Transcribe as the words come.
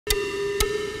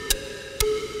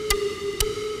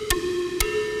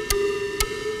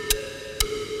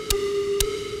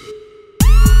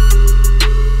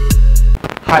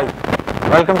Hi,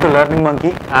 welcome to Learning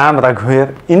Monkey. I am Raghu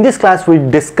here. In this class, we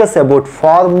discuss about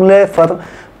formulae for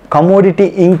commodity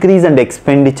increase and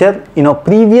expenditure. In our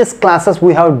previous classes,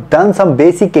 we have done some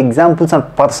basic examples on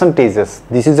percentages.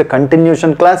 This is a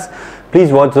continuation class.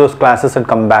 Please watch those classes and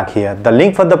come back here. The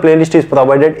link for the playlist is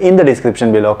provided in the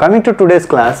description below. Coming to today's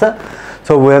class,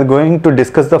 so we are going to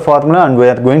discuss the formula and we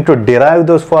are going to derive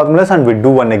those formulas and we do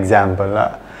one example.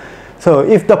 So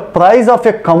if the price of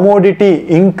a commodity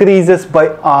increases by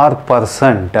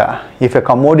R%, if a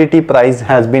commodity price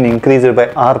has been increased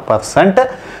by R%,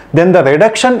 then the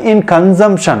reduction in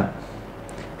consumption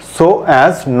so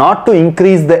as not to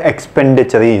increase the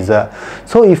expenditure is.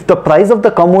 So if the price of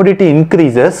the commodity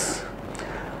increases,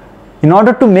 in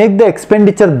order to make the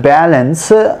expenditure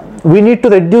balance, we need to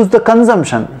reduce the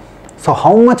consumption. So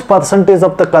how much percentage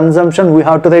of the consumption we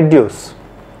have to reduce?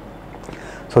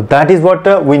 So that is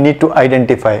what we need to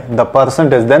identify, the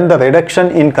percentage. Then the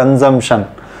reduction in consumption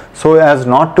so as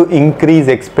not to increase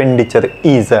expenditure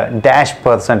is dash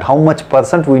percent. How much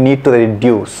percent we need to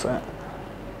reduce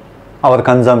our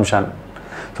consumption?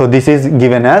 So this is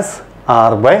given as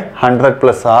R by 100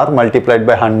 plus R multiplied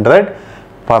by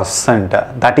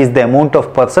 100%. That is the amount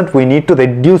of percent we need to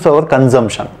reduce our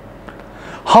consumption.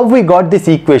 How we got this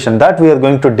equation, that we are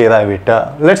going to derive it.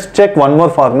 Let's check one more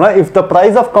formula. If the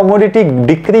price of commodity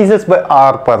decreases by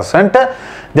R%,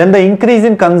 then the increase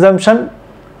in consumption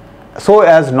so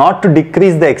as not to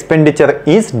decrease the expenditure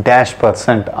is dash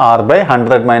percent. R by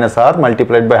 100 minus R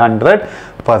multiplied by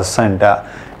 100%.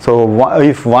 So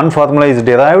if one formula is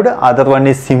derived, other one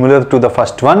is similar to the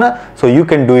first one, so you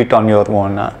can do it on your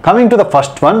own. Coming to the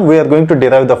first one, we are going to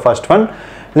derive the first one.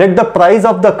 Let the price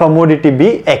of the commodity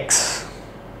be X.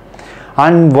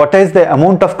 And what is the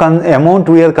amount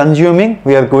we are consuming?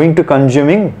 We are going to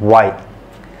consuming Y.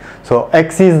 So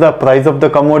X is the price of the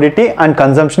commodity and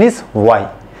consumption is Y.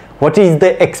 What is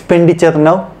the expenditure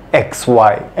now?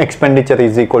 XY. Expenditure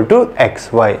is equal to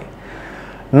XY.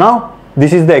 Now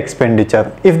this is the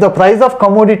expenditure. If the price of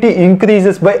commodity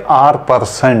increases by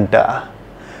R%,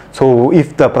 so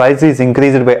if the price is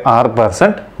increased by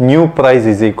R%, new price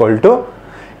is equal to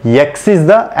X is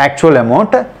the actual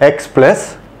amount, X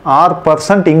plus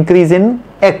R% increase in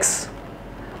X,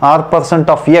 R%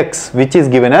 of X, which is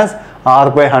given as R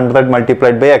by 100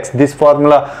 multiplied by X. This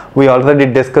formula we already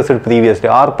discussed previously.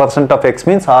 R% of X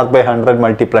means R by 100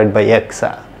 multiplied by X.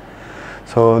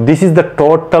 So this is the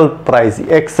total price.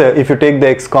 X, if you take the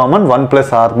X common, 1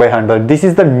 plus R by 100. This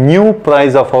is the new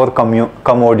price of our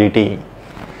commodity.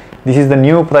 This is the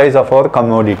new price of our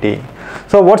commodity.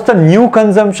 So what's the new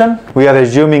consumption? We are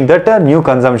assuming that new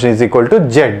consumption is equal to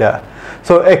Z.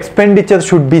 So expenditure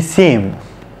should be same.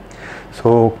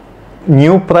 So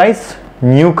new price,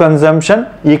 new consumption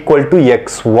equal to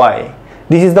XY.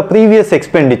 This is the previous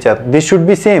expenditure. This should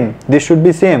be same. This should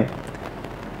be same.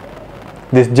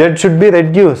 This Z should be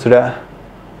reduced.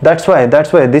 That's why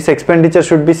this expenditure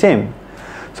should be same.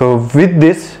 So with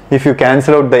this, if you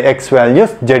cancel out the X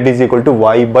values, Z is equal to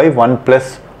Y by 1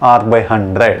 plus R by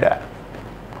 100.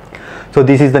 So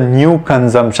this is the new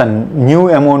consumption, new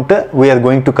amount we are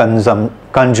going to consume.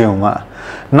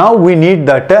 Now we need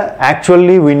that,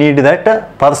 actually we need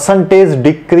that percentage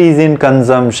decrease in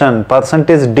consumption,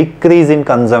 percentage decrease in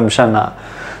consumption.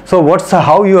 So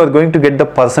how you are going to get the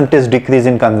percentage decrease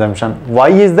in consumption? Y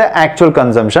is the actual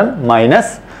consumption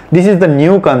minus, this is the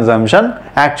new consumption,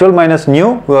 actual minus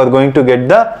new, we are going to get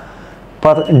the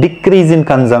decrease in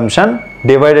consumption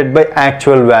divided by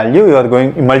actual value, you are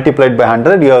going multiplied by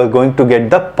 100, you are going to get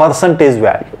the percentage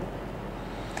value.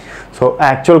 So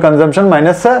actual consumption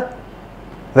minus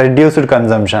reduced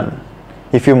consumption.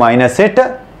 If you minus it,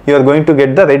 you are going to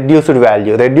get the reduced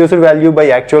value. Reduced value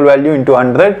by actual value into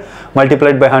 100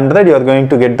 multiplied by 100, you are going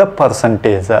to get the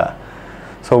percentage.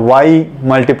 So Y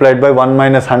multiplied by 1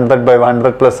 minus 100 by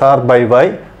 100 plus R by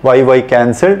Y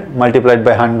cancelled multiplied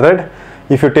by 100.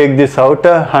 If you take this out,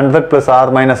 100 plus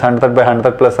R minus 100 by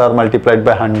 100 plus R multiplied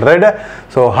by 100.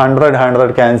 So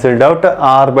 100 cancelled out,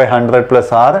 R by 100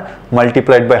 plus R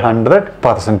multiplied by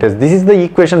 100%. This is the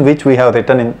equation which we have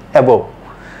written in above.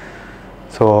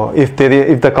 So if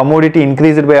the commodity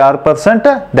increased by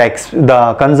R%,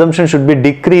 the consumption should be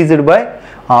decreased by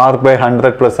R by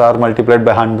 100 plus R multiplied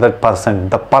by 100%.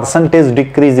 The percentage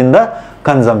decrease in the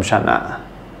consumption.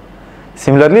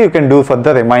 Similarly, you can do for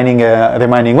the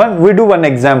remaining one. We do one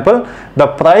example. The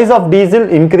price of diesel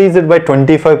increased by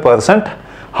 25%.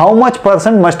 How much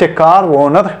percent must a car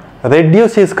owner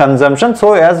reduce his consumption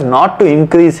so as not to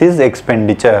increase his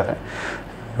expenditure?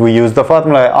 We use the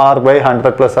formula R by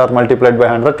 100 plus R multiplied by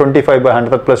 100, 25 by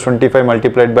 100 plus 25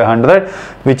 multiplied by 100,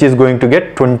 which is going to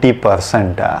get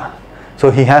 20%. So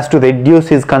he has to reduce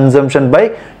his consumption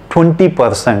by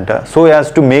 20% so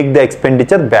as to make the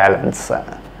expenditure balance.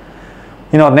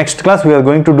 In our next class, we are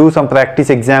going to do some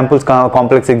practice examples,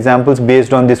 complex examples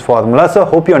based on this formula. So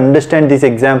hope you understand these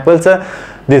examples,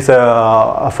 this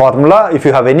formula. If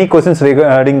you have any questions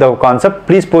regarding the concept,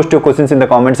 please post your questions in the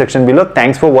comment section below.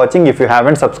 Thanks for watching. If you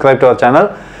haven't subscribed to our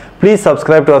channel, please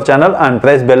subscribe to our channel and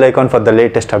press bell icon for the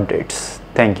latest updates.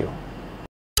 Thank you.